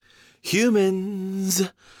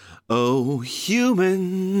Humans, oh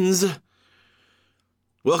humans.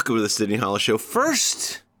 Welcome to the Sydney Hollis Show.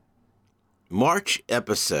 First March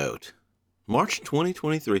episode. March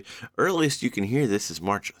 2023. Earliest you can hear this is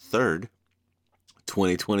March 3rd,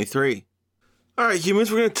 2023. All right,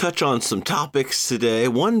 humans, we're going to touch on some topics today.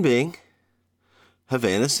 One being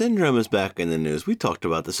Havana Syndrome is back in the news. We talked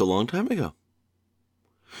about this a long time ago.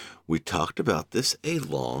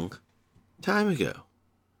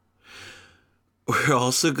 We're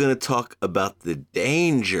also going to talk about the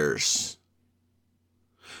dangers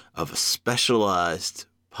of a specialized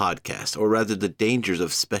podcast, or rather the dangers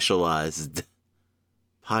of specialized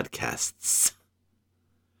podcasts.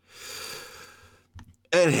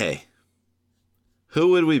 And hey, who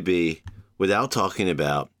would we be without talking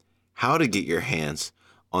about how to get your hands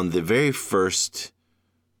on the very first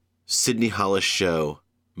Sydney Hollis Show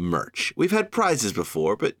merch? We've had prizes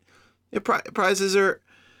before, but prizes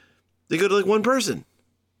they go to like one person.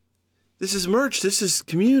 This is merch. This is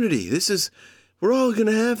community. We're all going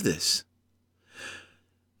to have this.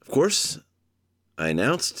 Of course, I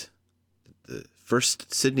announced the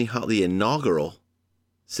inaugural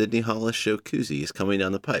Sydney Hollis Show koozie is coming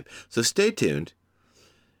down the pipe. So stay tuned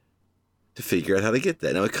to figure out how to get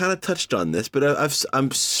that. Now, I kind of touched on this, but I'm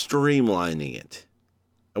streamlining it.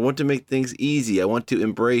 I want to make things easy. I want to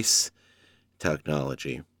embrace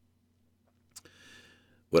technology.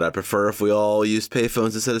 Would I prefer if we all used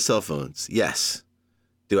payphones instead of cell phones? Yes.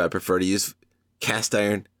 Do I prefer to use cast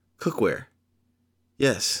iron cookware?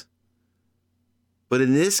 Yes. But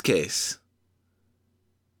in this case,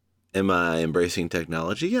 am I embracing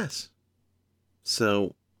technology? Yes.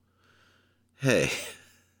 So, hey,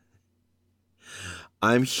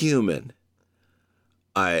 I'm human.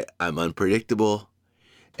 I'm unpredictable,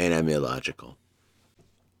 and I'm illogical.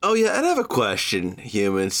 Oh, yeah, and I have a question,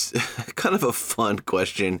 humans. Kind of a fun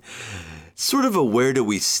question. Sort of a where do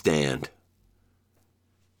we stand?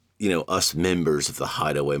 You know, us members of the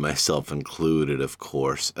Hideaway, myself included, of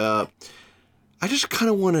course. I just kind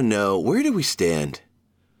of want to know, where do we stand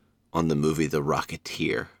on the movie The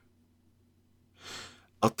Rocketeer?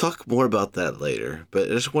 I'll talk more about that later, but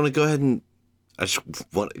I just want to go ahead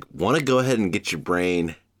and get your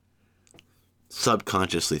brain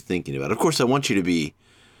subconsciously thinking about it. Of course, I want you to be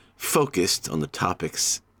focused on the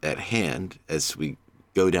topics at hand as we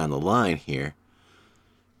go down the line here,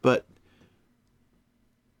 but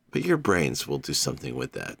your brains will do something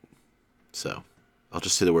with that. So I'll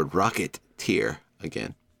just say the word Rocketeer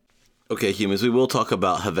again. Okay, humans, we will talk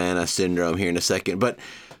about Havana Syndrome here in a second, but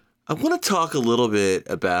I want to talk a little bit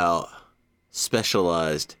about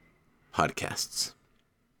specialized podcasts.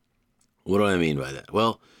 What do I mean by that?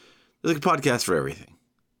 Well, there's like a podcast for everything.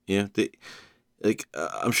 You know,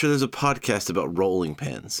 I'm sure there's a podcast about rolling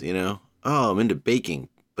pins, you know? Oh, I'm into baking.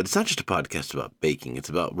 But it's not just a podcast about baking. It's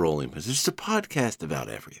about rolling pins. It's just a podcast about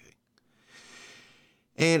everything.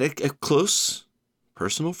 And a close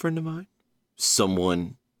personal friend of mine,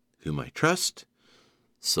 someone whom I trust,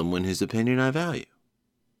 someone whose opinion I value,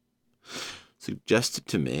 suggested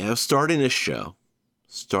to me, I was starting this show,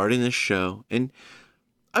 and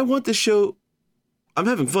I want this show, I'm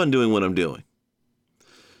having fun doing what I'm doing.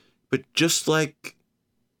 But just like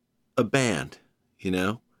a band, you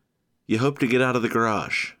know, you hope to get out of the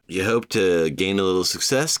garage. You hope to gain a little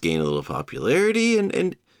success, gain a little popularity,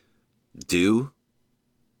 and do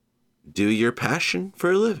your passion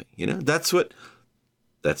for a living. You know, that's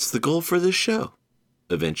the goal for this show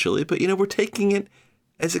eventually. But, you know, we're taking it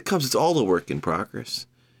as it comes. It's all a work in progress.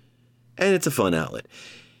 And it's a fun outlet.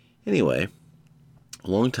 Anyway, a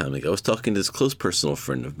long time ago, I was talking to this close personal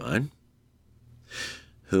friend of mine,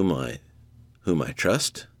 whom I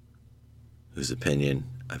trust, whose opinion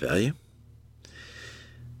I value.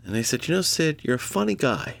 And they said, you know, Sid, you're a funny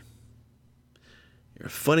guy.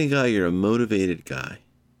 You're a motivated guy.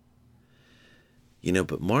 You know,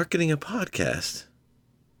 but marketing a podcast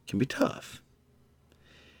can be tough.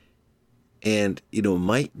 And, you know, it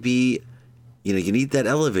might be, you know, you need that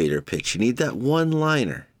elevator pitch. You need that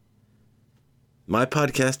one-liner. My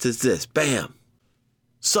podcast is this. Bam.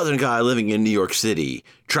 Southern guy living in New York City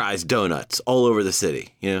tries donuts all over the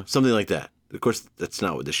city. You know, something like that. Of course, that's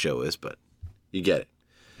not what the show is, but you get it.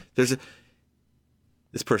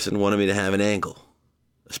 This person wanted me to have an angle,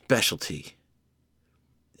 a specialty.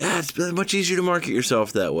 Yeah, it's much easier to market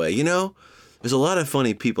yourself that way. You know, there's a lot of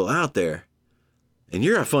funny people out there, and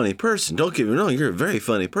you're a funny person. Don't get me wrong, you're a very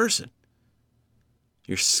funny person.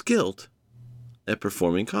 You're skilled at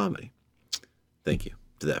performing comedy. Thank you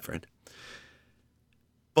to that friend.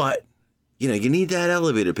 But, you know, you need that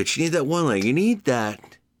elevator pitch. You need that one line. You need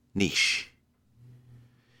that niche.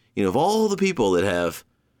 You know, of all the people that have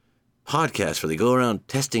podcast where they go around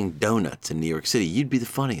testing donuts in New York City, you'd be the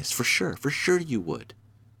funniest, for sure. For sure you would.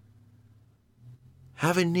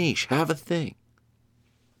 Have a niche, have a thing.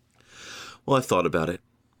 Well, I thought about it.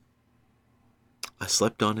 I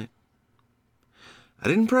slept on it. I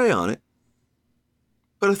didn't pray on it,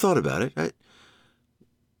 but I thought about it.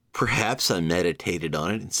 Perhaps I meditated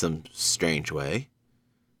on it in some strange way.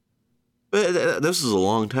 But this was a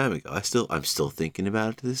long time ago. I'm still thinking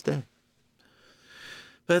about it to this day.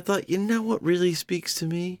 But I thought, you know what really speaks to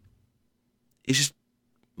me? It's just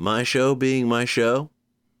my show being my show.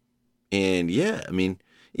 And yeah, I mean,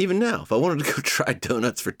 even now, if I wanted to go try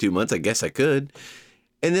donuts for 2 months, I guess I could.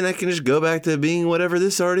 And then I can just go back to being whatever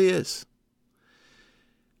this already is.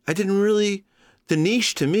 The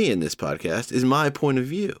niche to me in this podcast is my point of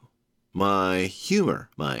view, my humor,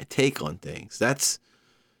 my take on things. That's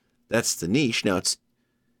the niche. Now,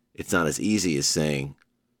 it's not as easy as saying,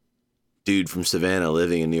 dude from Savannah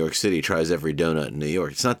living in New York City tries every donut in New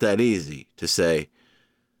York. It's not that easy to say,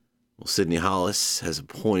 well, Sidney Hollis has a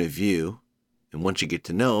point of view, and once you get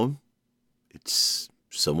to know him, it's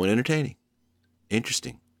somewhat entertaining,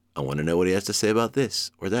 interesting. I want to know what he has to say about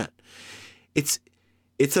this or that. It's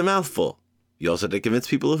a mouthful. You also have to convince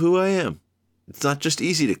people of who I am. It's not just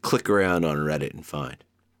easy to click around on Reddit and find.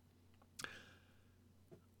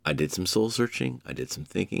 I did some soul searching. I did some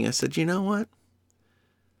thinking. I said, you know what?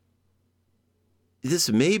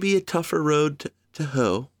 This may be a tougher road to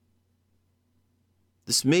hoe.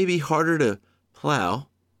 This may be harder to plow.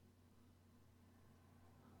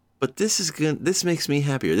 But this makes me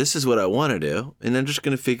happier. This is what I want to do. And I'm just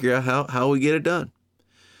going to figure out how we get it done.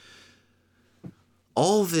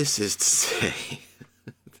 All this is to say,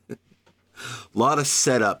 a lot of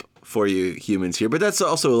setup for you humans here, but that's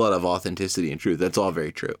also a lot of authenticity and truth. That's all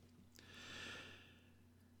very true.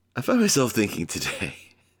 I find myself thinking today,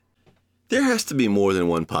 there has to be more than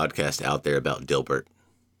one podcast out there about Dilbert.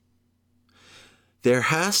 There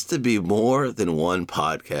has to be more than one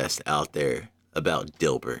podcast out there about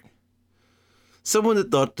Dilbert. Someone that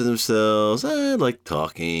thought to themselves, I like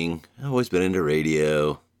talking. I've always been into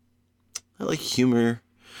radio. I like humor.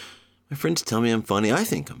 My friends tell me I'm funny. I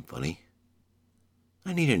think I'm funny.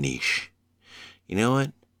 I need a niche. You know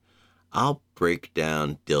what? I'll break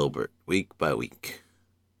down Dilbert week by week.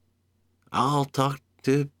 I'll talk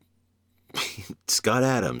to Scott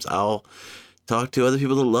Adams. I'll talk to other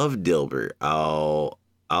people that love Dilbert. I'll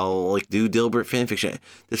like do Dilbert fan fiction.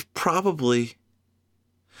 There's probably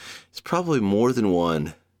more than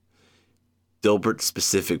one Dilbert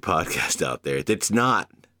specific podcast out there that's not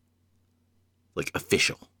like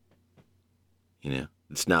official. You know,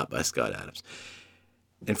 it's not by Scott Adams.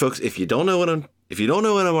 And folks, if you don't know what I'm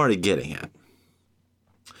already getting at,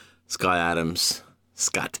 Scott Adams,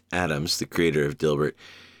 the creator of Dilbert,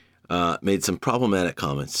 made some problematic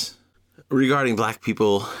comments regarding black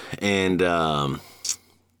people and I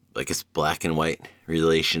guess black and white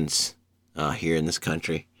relations here in this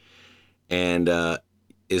country, and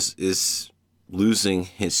is losing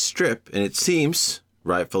his strip, and it seems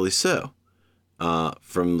rightfully so,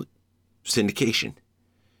 from syndication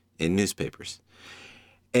in newspapers.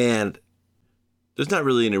 And there's not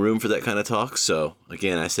really any room for that kind of talk, so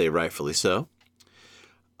again, I say rightfully so.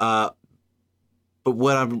 But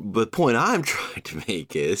the point I'm trying to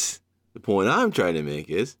make is,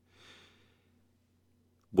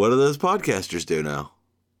 what do those podcasters do now?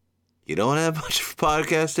 You don't have much of a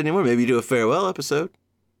podcast anymore. Maybe you do a farewell episode.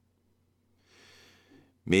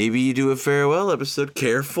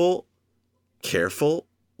 Careful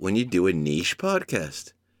when you do a niche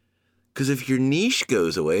podcast. Because if your niche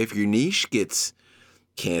goes away, if your niche gets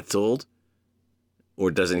canceled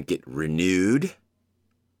or doesn't get renewed,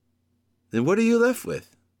 then what are you left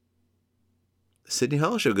with? The Sidney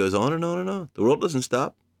Hollis Show goes on and on and on. The world doesn't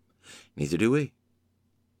stop. Neither do we.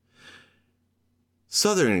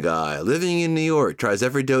 Southern guy living in New York tries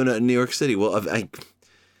every donut in New York City. Well,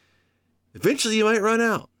 eventually you might run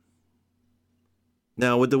out.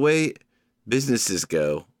 Now, with the way businesses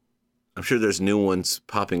go, I'm sure there's new ones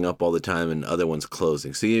popping up all the time and other ones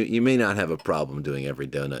closing. So you may not have a problem doing every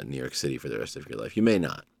donut in New York City for the rest of your life. You may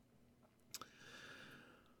not.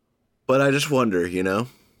 But I just wonder,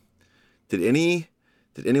 did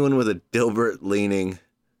anyone with a Dilbert-leaning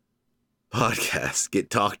podcast get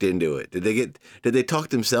talked into it? Did they talk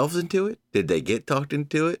themselves into it? Did they get talked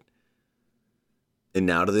into it? And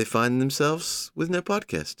now do they find themselves with no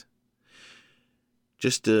podcast?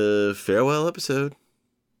 Just a farewell episode.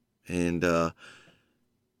 And,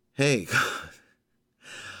 hey,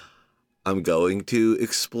 I'm going to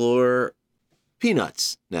explore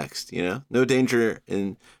Peanuts next, No danger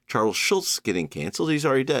in Charles Schultz getting canceled. He's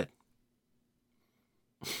already dead.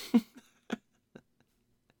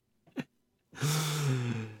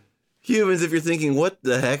 Humans, if you're thinking, what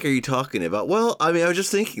the heck are you talking about? Well, I mean, I was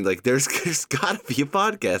just thinking, like, there's got to be a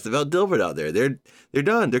podcast about Dilbert out there. They're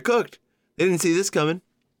done. They're cooked. They didn't see this coming.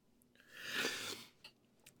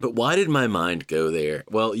 But why did my mind go there?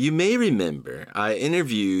 Well, you may remember I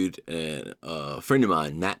interviewed a friend of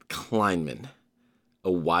mine, Matt Kleinman,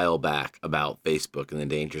 a while back about Facebook and the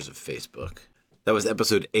dangers of Facebook. That was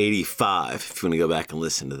episode 85, if you want to go back and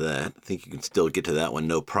listen to that. I think you can still get to that one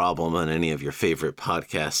no problem on any of your favorite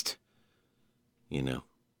podcast,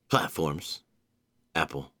 platforms.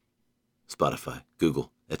 Apple, Spotify,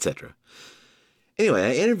 Google, etc. Anyway,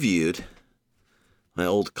 I interviewed my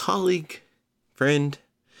old colleague, friend,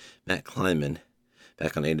 Matt Kleinman,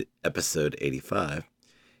 back on episode 85.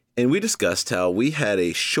 And we discussed how we had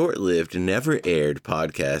a short-lived, never-aired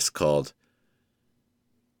podcast called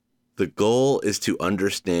The Goal is to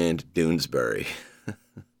Understand Doonesbury.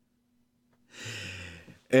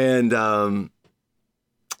 And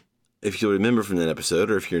if you'll remember from that episode,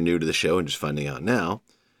 or if you're new to the show and just finding out now,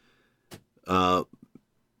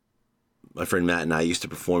 my friend Matt and I used to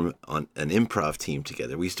perform on an improv team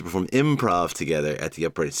together. We used to perform improv together at the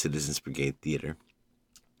Upright Citizens Brigade Theater.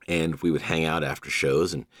 And we would hang out after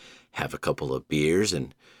shows and have a couple of beers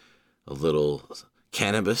and a little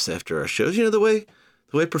cannabis after our shows. The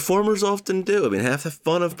way performers often do. I mean, half the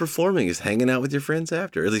fun of performing is hanging out with your friends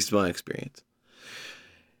after, at least my experience.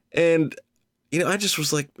 And, I just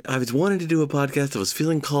was like, I was wanting to do a podcast. I was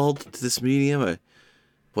feeling called to this medium.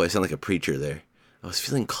 I sound like a preacher there. I was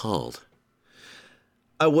feeling called.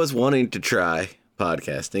 I was wanting to try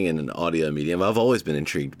podcasting in an audio medium. I've always been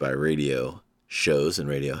intrigued by radio shows and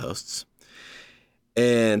radio hosts.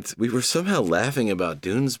 And we were somehow laughing about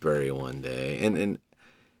Doonesbury one day.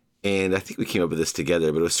 And I think we came up with this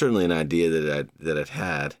together, but it was certainly an idea that I'd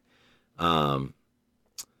had.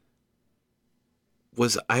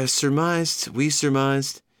 We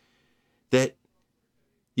surmised that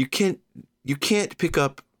you can't pick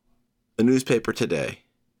up a newspaper today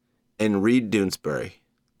and read Doonesbury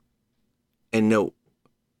and know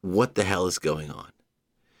what the hell is going on.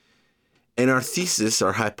 And our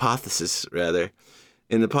hypothesis,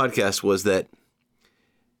 in the podcast was that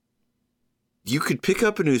you could pick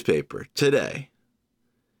up a newspaper today,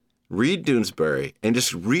 read Doonesbury, and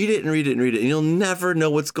just read it, and you'll never know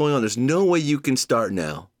what's going on. There's no way you can start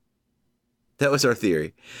now. That was our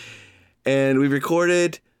theory. And we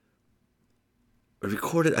recorded,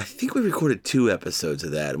 I think we recorded 2 episodes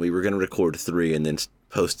of that, and we were going to record 3 and then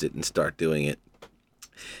post it and start doing it.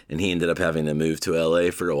 And he ended up having to move to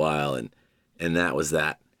LA for a while, and that was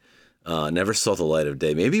that. Never saw the light of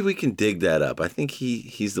day. Maybe we can dig that up. I think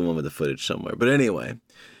he's the one with the footage somewhere. But anyway,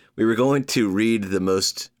 we were going to read the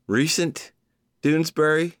most recent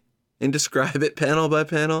Doonesbury and describe it panel by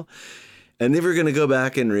panel. And then we're going to go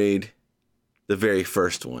back and read the very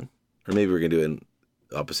first one. Or maybe we're going to do it in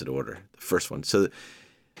opposite order. The first one. So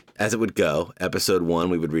as it would go, episode 1,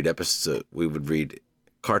 we would read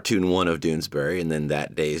cartoon 1 of Doonesbury, and then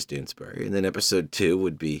that day's Doonesbury. And then episode 2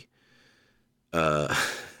 would be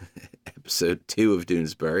episode 2 of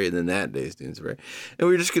Doonesbury, and then that day's Doonesbury. And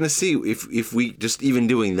we're just going to see if we, just even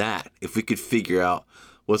doing that, if we could figure out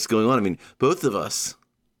what's going on. I mean, both of us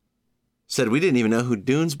said we didn't even know who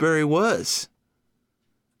Doonesbury was.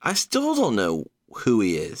 I still don't know who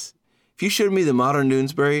he is. If you showed me the modern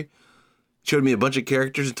Doonesbury, showed me a bunch of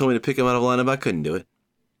characters and told me to pick them out of a lineup, I couldn't do it.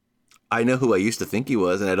 I know who I used to think he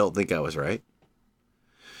was, and I don't think I was right.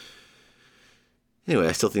 Anyway,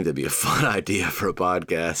 I still think that'd be a fun idea for a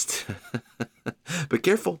podcast. But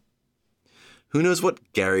careful. Who knows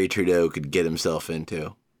what Gary Trudeau could get himself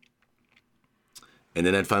into? And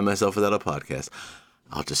then I'd find myself without a podcast.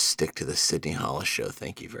 I'll just stick to the Sydney Hollis show.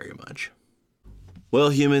 Thank you very much.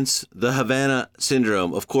 Well, humans, the Havana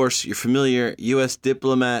Syndrome. Of course, you're familiar. U.S.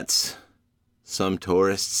 diplomats, some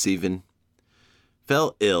tourists even,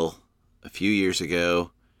 fell ill a few years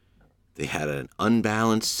ago. They had an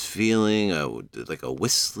unbalanced feeling, like a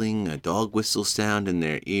whistling, a dog whistle sound in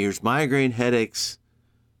their ears, migraine headaches.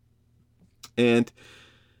 And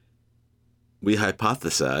we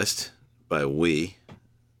hypothesized, by we,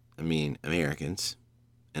 I mean Americans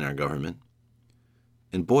and our government.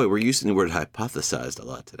 And boy, we're using the word hypothesized a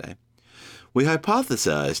lot today. We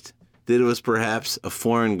hypothesized that it was perhaps a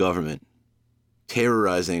foreign government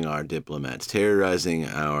terrorizing our diplomats, terrorizing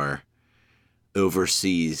our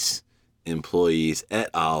overseas employees et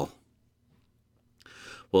al.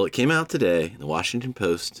 Well, it came out today in the Washington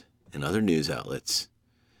Post and other news outlets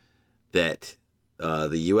that the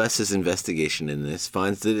U.S.'s investigation in this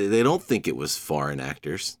finds that they don't think it was foreign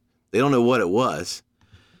actors. They don't know what it was.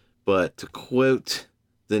 But to quote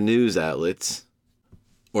the news outlets,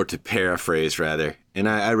 or to paraphrase rather, And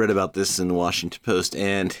I read about this in the Washington Post,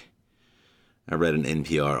 and I read an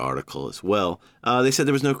NPR article as well. They said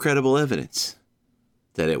there was no credible evidence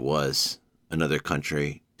that it was another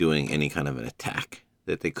country doing any kind of an attack,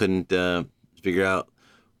 that they couldn't figure out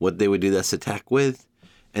what they would do this attack with,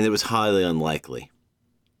 and it was highly unlikely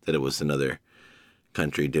that it was another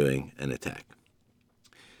country doing an attack.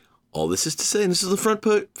 All this is to say, and this is the front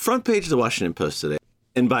page of the Washington Post today.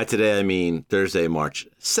 And by today, I mean Thursday, March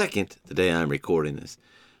 2nd, the day I'm recording this.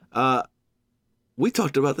 We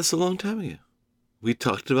talked about this a long time ago.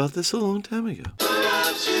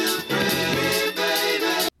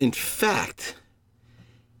 In fact,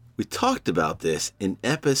 we talked about this in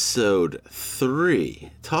episode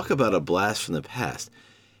 3. Talk about a blast from the past.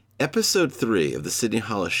 Episode 3 of the Sydney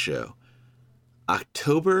Hollis Show,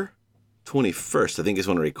 October 21st, I think is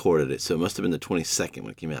when I recorded it. So it must have been the 22nd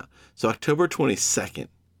when it came out. So October 22nd,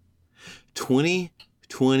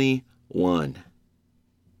 2021.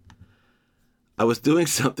 I was doing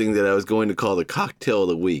something that I was going to call the cocktail of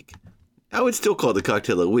the week. I would still call it the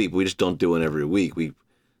cocktail of the week. We just don't do one every week. We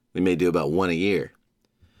may do about one a year.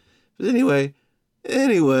 But anyway,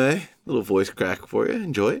 little voice crack for you.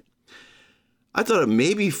 Enjoy it. I thought it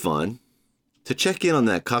may be fun to check in on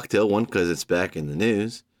that cocktail. One, because it's back in the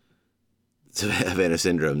news. It's Havana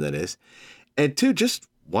Syndrome, that is. And two, just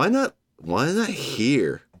why not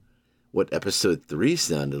hear what episode 3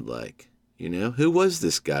 sounded like? You know, who was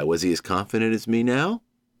this guy? Was he as confident as me now?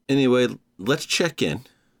 Anyway, let's check in.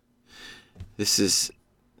 This is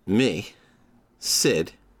me,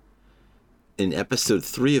 Sid, in episode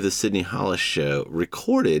 3 of the Sydney Hollis Show,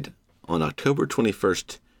 recorded on October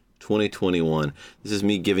 21st, 2021. This is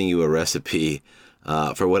me giving you a recipe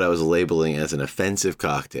for what I was labeling as an offensive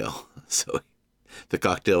cocktail. So, the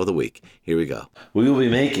cocktail of the week. Here we go. We will be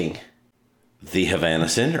making the Havana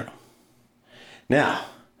Syndrome. Now,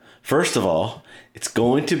 first of all, it's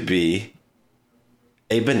going to be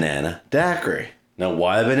a banana daiquiri. Now,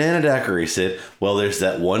 why a banana daiquiri, Sid? Well, there's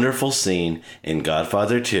that wonderful scene in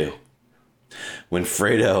Godfather 2 when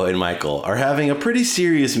Fredo and Michael are having a pretty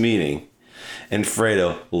serious meeting, and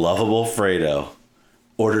Fredo, lovable Fredo,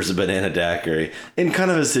 orders a banana daiquiri in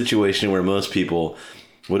kind of a situation where most people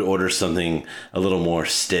would order something a little more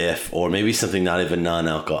stiff, or maybe something not even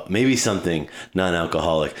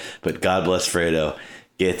non-alcoholic, but God bless Fredo,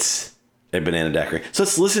 gets a banana daiquiri. So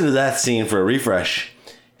let's listen to that scene for a refresh,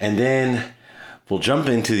 and then we'll jump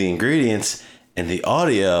into the ingredients and the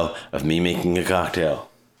audio of me making a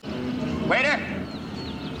cocktail. Waiter!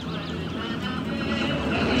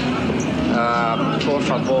 Por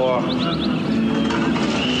favor.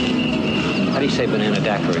 How do you say banana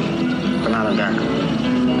daiquiri? Banana daiquiri.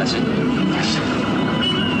 That's it.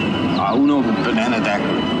 Uno banana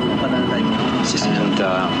daiquiri. Banana daiquiri. And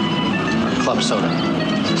club soda.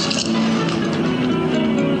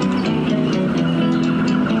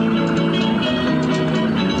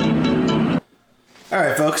 All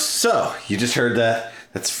right, folks. So you just heard that.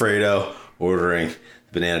 That's Fredo ordering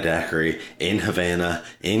banana daiquiri in Havana,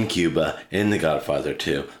 in Cuba, in The Godfather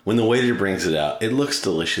 2. When the waiter brings it out, it looks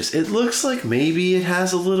delicious. It looks like maybe it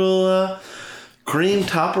has a little cream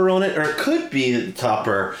topper on it, or it could be the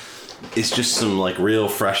topper is just some like real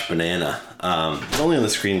fresh banana. It's only on the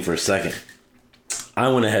screen for a second. I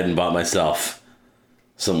went ahead and bought myself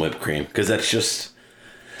some whipped cream because that's just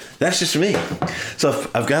me.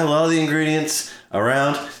 So I've got a lot of the ingredients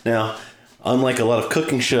around. Now, unlike a lot of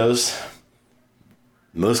cooking shows,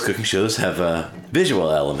 most cooking shows have a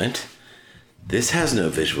visual element. This has no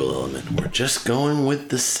visual element. We're just going with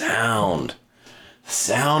the sound. The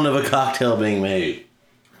sound of a cocktail being made.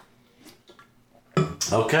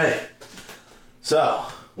 Okay. So,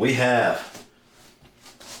 we have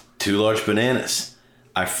 2 large bananas.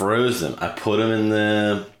 I froze them. I put them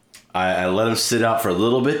in I let them sit out for a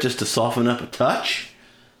little bit just to soften up a touch.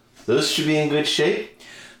 Those should be in good shape.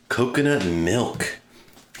 Coconut milk.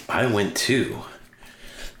 I went to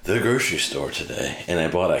the grocery store today and I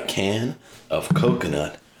bought a can of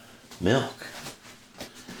coconut milk.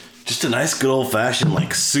 Just a nice good old fashioned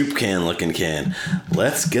like soup can looking can.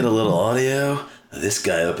 Let's get a little audio of this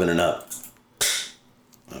guy opening up.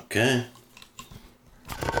 Okay.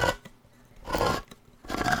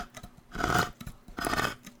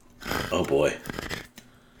 Oh boy.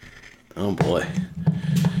 Oh boy.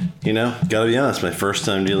 You know, gotta be honest, my first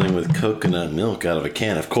time dealing with coconut milk out of a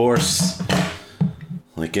can. Of course,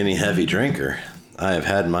 like any heavy drinker, I have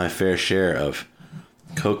had my fair share of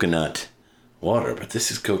coconut water, but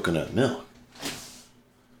this is coconut milk.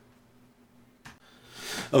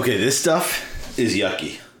 Okay, this stuff is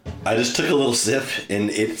yucky. I just took a little sip,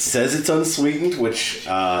 and it says it's unsweetened, which,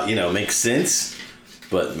 makes sense,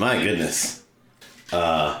 but my goodness.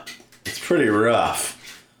 it's pretty rough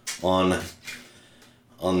on the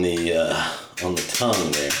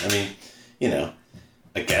tongue there. I mean, you know,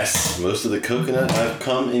 I guess most of the coconut I've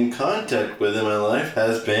come in contact with in my life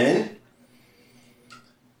has been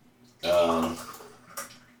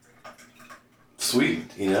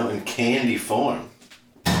sweetened, you know, in candy form.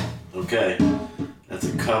 Okay, that's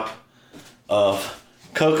a cup of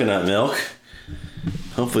coconut milk.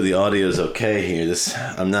 Hopefully the audio is okay here.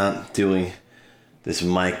 I'm not doing this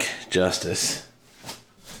mic justice.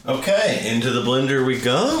 Okay, into the blender we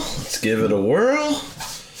go. Let's give it a whirl.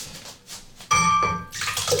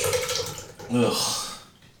 Ugh.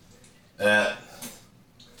 That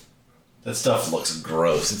stuff looks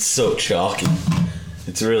gross. It's so chalky.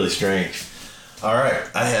 It's really strange. Alright,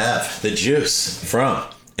 I have the juice from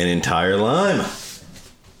an entire lime.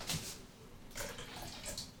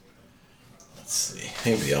 Let's see.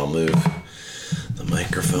 Maybe I'll move the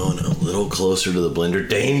microphone a little closer to the blender.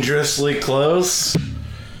 Dangerously close.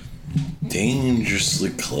 Dangerously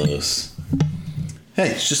close. Hey,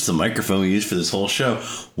 it's just the microphone we used for this whole show.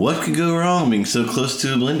 What could go wrong being so close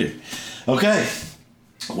to a blender? Okay,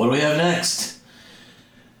 what do we have next?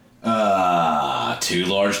 Two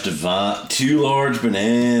large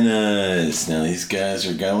bananas. Now these guys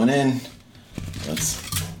are going in.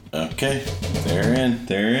 Okay, they're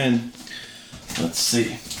in. Let's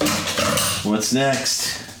see. What's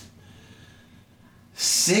next?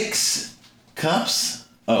 6 cups.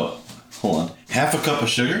 Oh, hold on. Half a cup of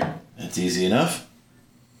sugar. That's easy enough.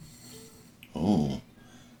 Oh,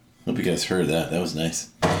 hope you guys heard that. That was nice.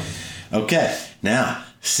 Okay, now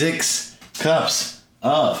 6 cups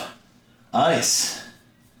of ice.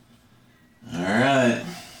 All right.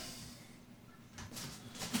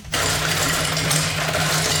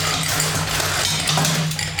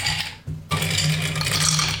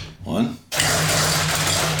 One.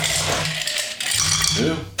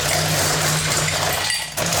 2.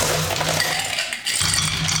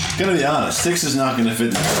 Gonna be honest, 6 is not gonna fit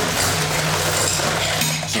in the board.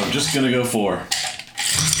 So I'm just gonna go 4.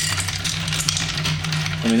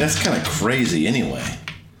 I mean, that's kind of crazy anyway.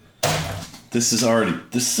 This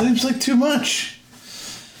seems like too much.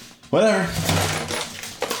 Whatever.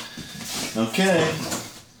 Okay.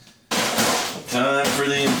 Time for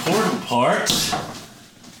the important part.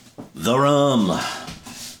 The rum.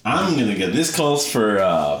 I'm gonna get, this calls for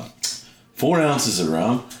 4 ounces of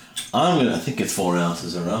rum. I think it's 4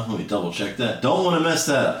 ounces of rum. Let me double check that. Don't want to mess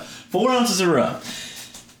that up. 4 ounces of rum.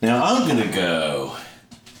 Now I'm gonna go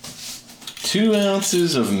 2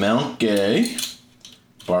 ounces of Mount Gay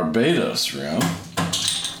Barbados rum.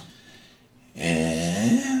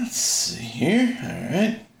 And let's see here. All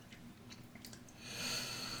right.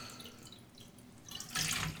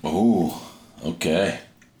 Oh, okay.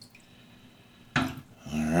 All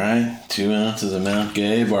right. 2 ounces of Mount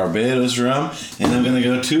Gay Barbados rum. And I'm going to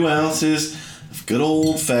go 2 ounces of good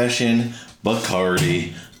old-fashioned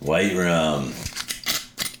Bacardi white rum.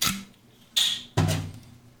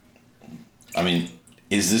 I mean,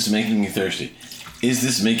 is this making you thirsty? Is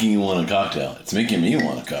this making you want a cocktail? It's making me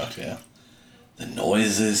want a cocktail. The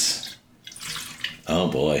noises. Oh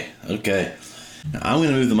boy. Okay. Now I'm going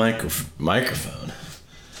to move the microphone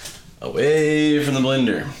away from the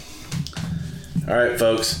blender. All right,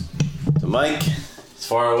 folks. The mic is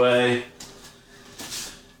far away.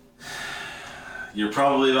 You're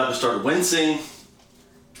probably about to start wincing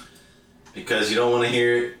because you don't want to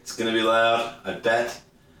hear it. It's going to be loud, I bet.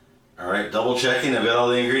 All right, double checking. I've got all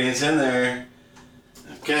the ingredients in there.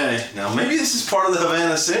 Okay, now maybe this is part of the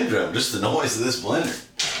Havana syndrome, just the noise of this blender.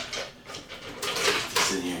 Put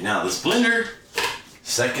this in here. Now, this blender,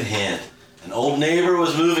 secondhand. An old neighbor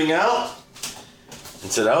was moving out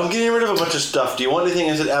and said, I'm getting rid of a bunch of stuff. Do you want anything?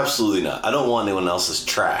 I said, absolutely not. I don't want anyone else's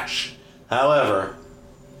trash. However,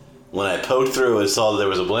 when I poked through and saw that there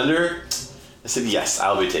was a blender, I said, yes,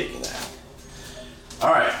 I'll be taking that. All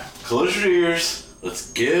right, close your ears.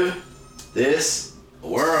 Let's give this a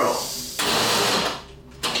whirl.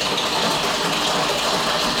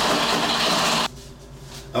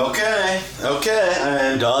 Okay, I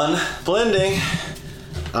am done blending.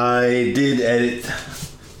 I did edit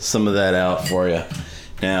some of that out for you.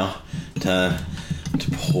 Now, time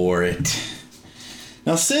to pour it.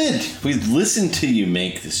 Now, Sid, we've listened to you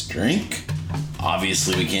make this drink.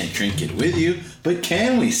 Obviously, we can't drink it with you, but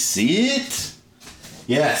can we see it?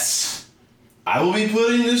 Yes. I will be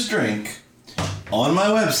putting this drink on my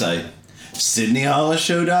website,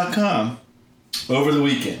 SydneyHollisShow.com, over the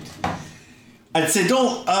weekend. I'd say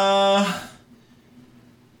it'll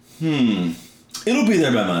be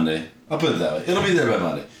there by Monday. I'll put it that way. It'll be there by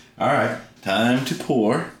Monday. All right, time to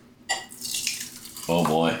pour. Oh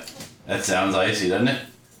boy. That sounds icy, doesn't it?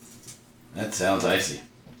 That sounds icy.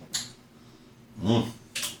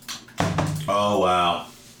 Oh, wow.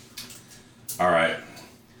 All right.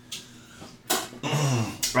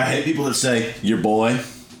 I hate people that say, your boy.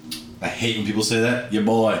 I hate when people say that, your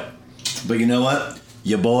boy. But you know what?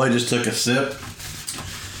 Your boy just took a sip.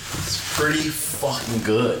 It's pretty fucking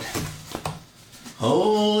good.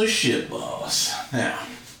 Holy shit, boss. Now,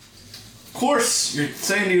 of course, you're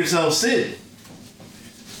saying to yourself, Sid,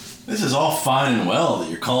 this is all fine and well that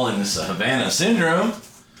you're calling this a Havana syndrome,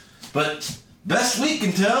 but best we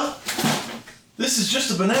can tell, this is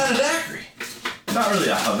just a banana daiquiri. Not really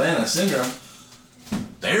a Havana syndrome.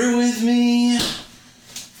 Bear with me.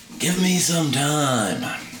 Give me some time.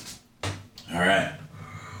 All right.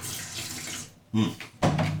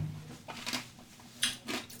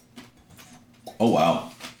 Oh,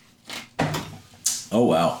 wow. Oh,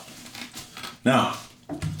 wow. Now,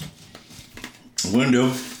 I'm going to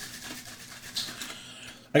do...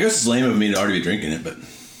 I guess it's lame of me to already be drinking it, but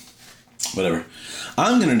whatever.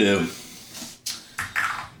 I'm going to do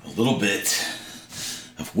a little bit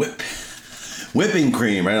of whipping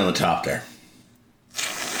cream right on the top there.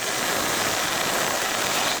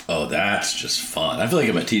 Oh, that's just fun. I feel like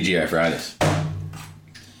I'm at TGI Fridays.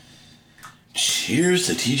 Cheers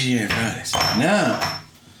to TGI Fridays. Now,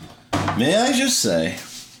 may I just say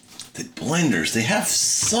that blenders, they have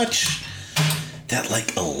such that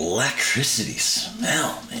like electricity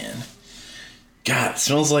smell, man. God, it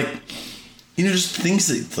smells like, just things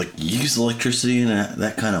that like use electricity in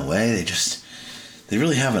that kind of way. They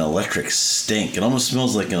really have an electric stink. It almost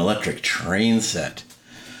smells like an electric train set.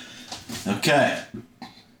 Okay.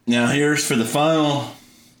 Now here's for the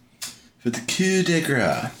coup de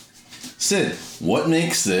grace. Sid, what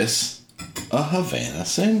makes this a Havana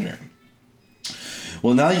syndrome?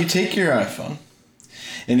 Well, now you take your iPhone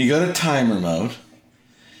and you go to timer mode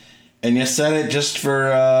and you set it just for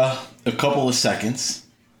a couple of seconds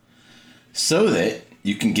so that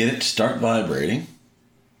you can get it to start vibrating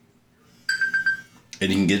and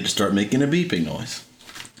you can get it to start making a beeping noise.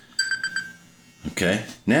 Okay,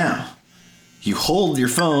 now you hold your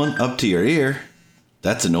phone up to your ear.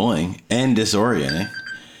 That's annoying and disorienting.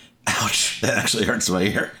 Ouch, that actually hurts my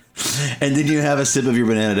ear. And then you have a sip of your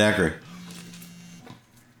banana daiquiri.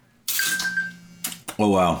 Oh,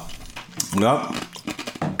 wow. Yep.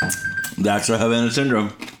 That's a Havana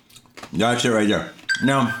syndrome. That's it right there.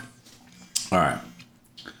 Now, all right.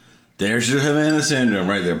 There's your Havana syndrome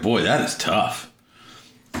right there. Boy, that is tough.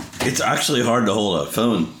 It's actually hard to hold a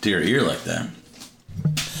phone to your ear like that.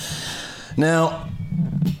 Now,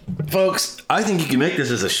 folks, I think you can make this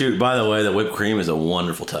as a shoot. By the way, the whipped cream is a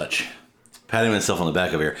wonderful touch. Patting myself on the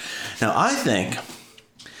back of here. Now, I think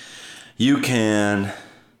you can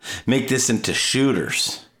make this into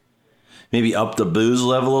shooters. Maybe up the booze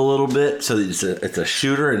level a little bit so that it's a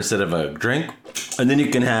shooter instead of a drink. And then you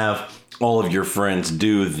can have all of your friends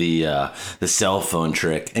do the cell phone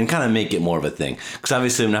trick and kind of make it more of a thing. Because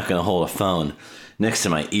obviously I'm not going to hold a phone next to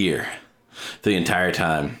my ear the entire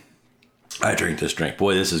time I drink this drink.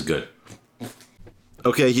 Boy, this is good.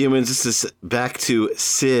 Okay, humans, this is back to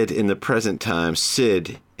Sid in the present time.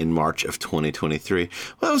 Sid in March of 2023.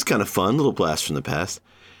 Well, that was kind of fun. A little blast from the past.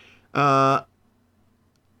 A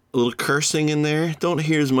little cursing in there. Don't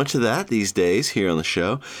hear as much of that these days here on the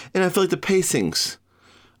show. And I feel like the pacing's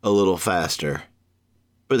a little faster.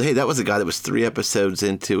 But hey, that was a guy that was 3 episodes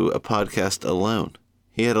into a podcast alone.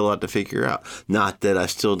 He had a lot to figure out. Not that I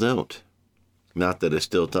still don't.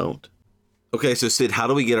 Okay, so Sid, how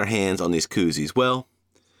do we get our hands on these koozies? Well,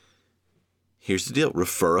 here's the deal.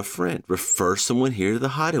 Refer a friend. Refer someone here to the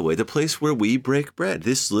Hideaway, the place where we break bread.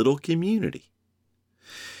 This little community.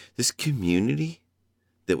 This community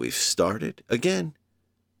that we've started. Again,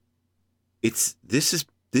 this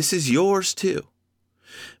is yours too.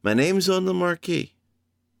 My name's on the marquee.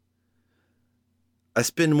 I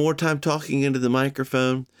spend more time talking into the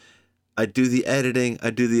microphone. I do the editing, I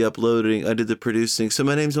do the uploading, I do the producing. So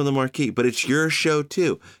my name's on the marquee, but it's your show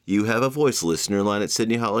too. You have a voice. Listener line at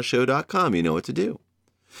SydneyHollowShow.com. You know what to do.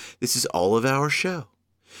 This is all of our show.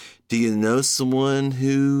 Do you know someone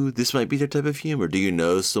who this might be their type of humor? Do you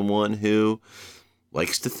know someone who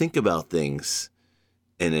likes to think about things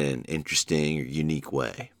in an interesting or unique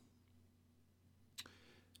way?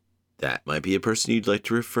 That might be a person you'd like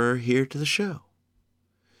to refer here to the show.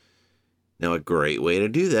 Now, a great way to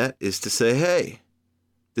do that is to say, hey,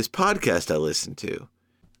 this podcast I listen to,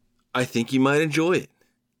 I think you might enjoy it.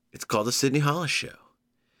 It's called The Sydney Hollis Show.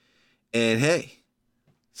 And hey,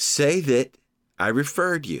 say that I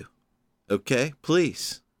referred you. Okay?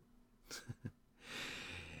 Please.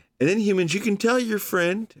 And then, humans, you can tell your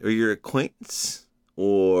friend or your acquaintance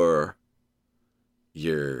or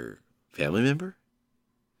your family member,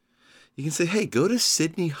 you can say, hey, go to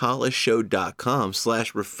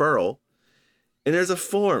SydneyHollisShow.com/referral, and there's a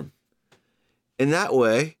form. And that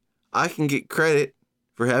way, I can get credit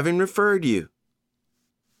for having referred you.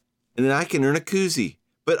 And then I can earn a koozie.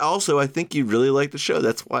 But also, I think you really like the show.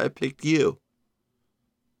 That's why I picked you.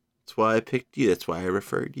 That's why I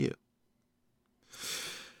referred you.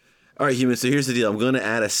 All right, humans, so here's the deal. I'm going to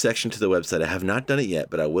add a section to the website. I have not done it yet,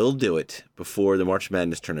 but I will do it before the March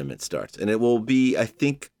Madness tournament starts. And it will be, I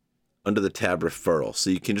think, under the tab referral. So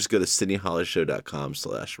you can just go to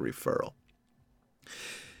SydneyHollisShow.com/referral.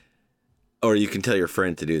 Or you can tell your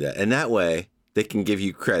friend to do that. And that way, they can give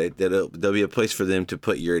you credit. There'll be a place for them to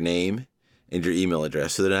put your name and your email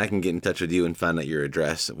address so that I can get in touch with you and find out your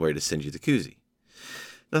address and where to send you the koozie.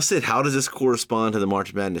 Now, Sid, how does this correspond to the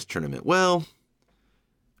March Madness tournament? Well,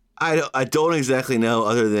 I don't exactly know,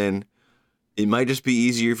 other than it might just be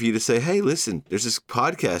easier for you to say, hey, listen, there's this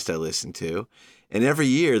podcast I listen to, and every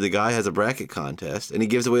year the guy has a bracket contest, and he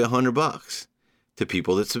gives away $100 to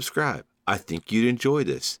people that subscribe. I think you'd enjoy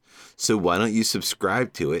this. So why don't you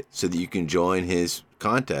subscribe to it so that you can join his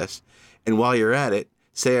contest, and while you're at it,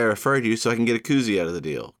 say I referred you so I can get a koozie out of the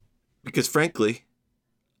deal. Because frankly,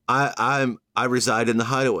 I reside in the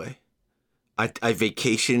Hideaway. I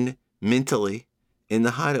vacation mentally in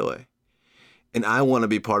the Hideaway. And I want to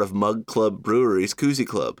be part of Mug Club Brewery's Koozie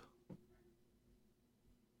Club.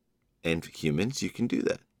 And humans, you can do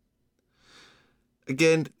that.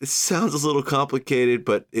 Again, it sounds a little complicated,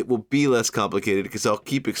 but it will be less complicated because I'll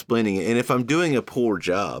keep explaining it. And if I'm doing a poor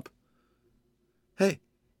job, hey,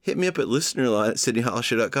 hit me up at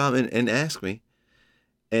listenerline@SydneyHollisShow.com and ask me.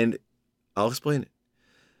 And I'll explain it.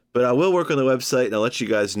 But I will work on the website, and I'll let you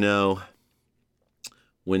guys know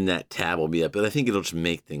when that tab will be up. But I think it'll just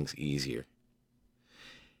make things easier.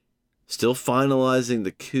 Still finalizing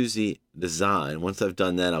the koozie design. Once I've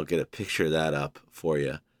done that, I'll get a picture of that up for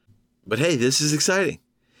you. But hey, this is exciting.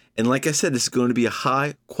 And like I said, this is going to be a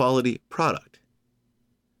high-quality product.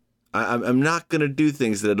 I'm not going to do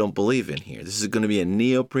things that I don't believe in here. This is going to be a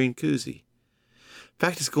neoprene koozie. In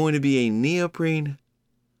fact, it's going to be a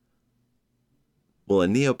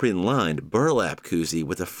neoprene-lined burlap koozie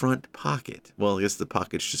with a front pocket. Well, I guess the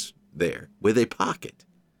pocket's just there, with a pocket.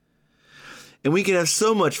 And we can have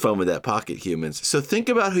so much fun with that pocket, humans. So think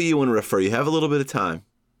about who you want to refer. You have a little bit of time.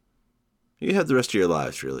 You have the rest of your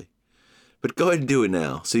lives, really. But go ahead and do it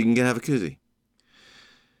now so you can have a koozie.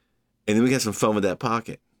 And then we can have some fun with that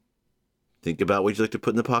pocket. Think about what you'd like to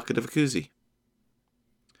put in the pocket of a koozie.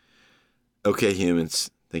 Okay, humans.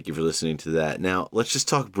 Thank you for listening to that. Now, let's just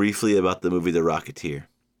talk briefly about the movie The Rocketeer.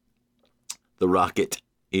 The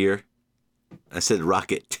Rocketeer. I said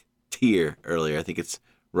Rocketeer earlier. I think it's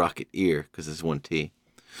Rocketeer because it's one T.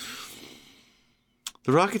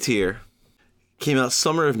 The Rocketeer came out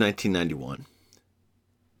summer of 1991.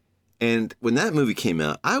 And when that movie came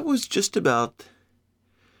out, I was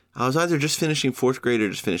either just finishing 4th grade or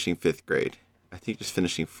just finishing 5th grade. I think just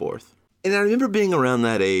finishing 4th. And I remember being around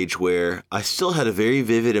that age where I still had a very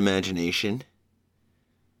vivid imagination.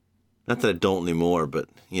 Not that I don't anymore, but,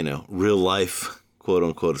 real life, quote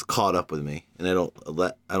unquote, has caught up with me. And I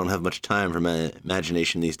don't have much time for my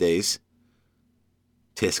imagination these days.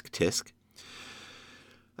 Tisk, tisk.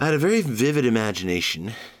 I had a very vivid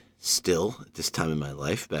imagination still at this time in my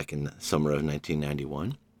life, back in the summer of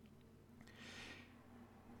 1991.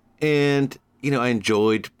 And, I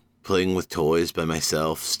enjoyed playing with toys by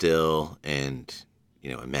myself still, and,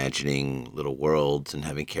 imagining little worlds and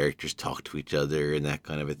having characters talk to each other and that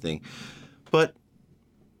kind of a thing. But,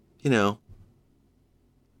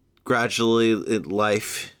 gradually in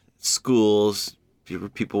life, schools,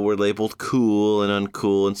 people were labeled cool and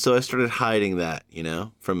uncool. And so I started hiding that,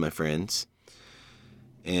 from my friends.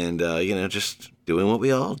 And, just doing what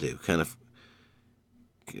we all do, kind of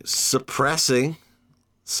suppressing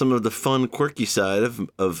some of the fun, quirky side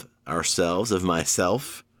of ourselves, of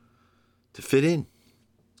myself, to fit in.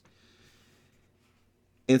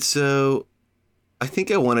 And so I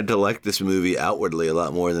think I wanted to like this movie outwardly a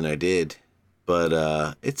lot more than I did. But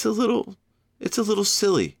it's a little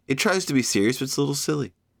silly. It tries to be serious, but it's a little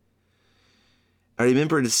silly. I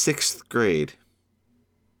remember in 6th grade,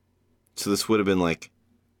 so this would have been like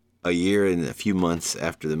a year and a few months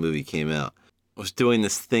after the movie came out, I was doing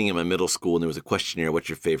this thing in my middle school, and there was a questionnaire, what's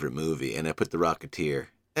your favorite movie? And I put The Rocketeer.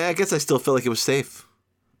 And I guess I still felt like it was safe.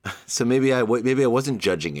 So maybe I wasn't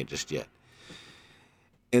judging it just yet.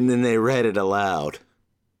 And then they read it aloud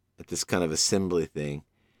at this kind of assembly thing.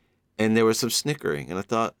 And there was some snickering. And I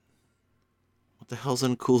thought, what the hell's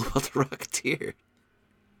uncool about The Rocketeer?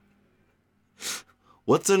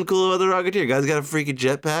 What's uncool about the Rocketeer? Guy's got a freaking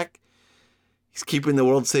jetpack. He's keeping the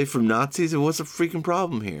world safe from Nazis. And what's the freaking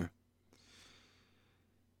problem here?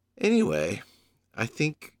 Anyway, I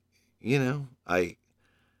think, I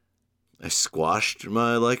squashed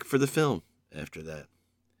my like for the film after that.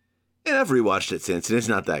 And I've rewatched it since, and it's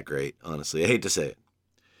not that great, honestly. I hate to say it.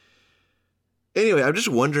 Anyway, I'm just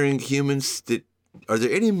wondering, humans, are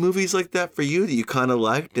there any movies like that for you that you kind of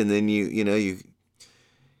liked, and then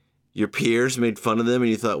your peers made fun of them, and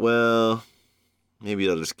you thought, well, maybe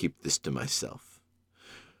I'll just keep this to myself?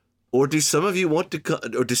 Or do some of you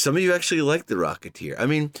actually like The Rocketeer? I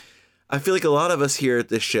mean, I feel like a lot of us here at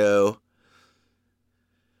this show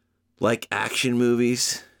like action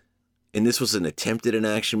movies, and this was an attempt at an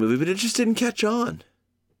action movie, but it just didn't catch on.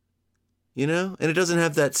 And it doesn't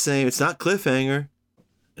have that same, it's not Cliffhanger.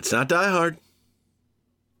 It's not Die Hard.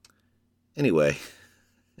 Anyway,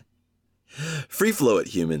 free flow it,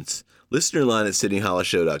 humans. Listener line at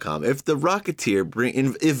SydneyHollishow.com. If The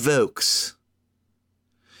Rocketeer evokes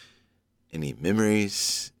any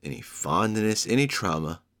memories, any fondness, any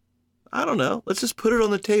trauma, I don't know. Let's just put it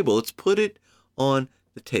on the table. Let's put it on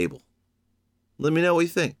the table. Let me know what you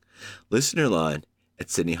think. Listener line at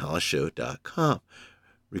SydneyHollishow.com.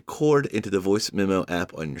 Record into the voice memo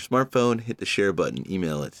app on your smartphone. Hit the share button.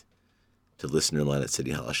 Email it to listenerline at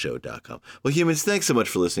SydneyHollishow.com. Well, humans, thanks so much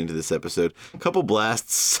for listening to this episode. A couple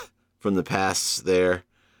blasts from the past there.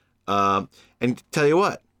 And tell you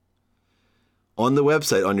what, on the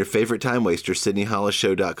website, on your favorite time waster,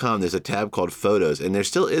 SydneyHollishow.com, there's a tab called Photos. And there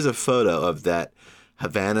still is a photo of that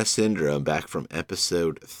Havana Syndrome back from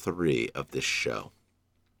episode 3 of this show.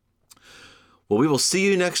 Well, we will see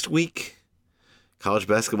you next week. College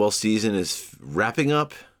basketball season is wrapping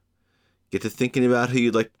up. Get to thinking about who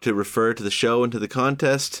you'd like to refer to the show and to the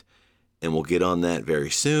contest, and we'll get on that very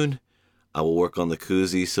soon. I will work on the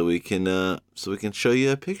koozie so we can show you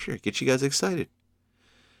a picture, get you guys excited.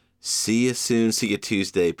 See you soon. See you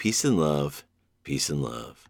Tuesday. Peace and love. Peace and love.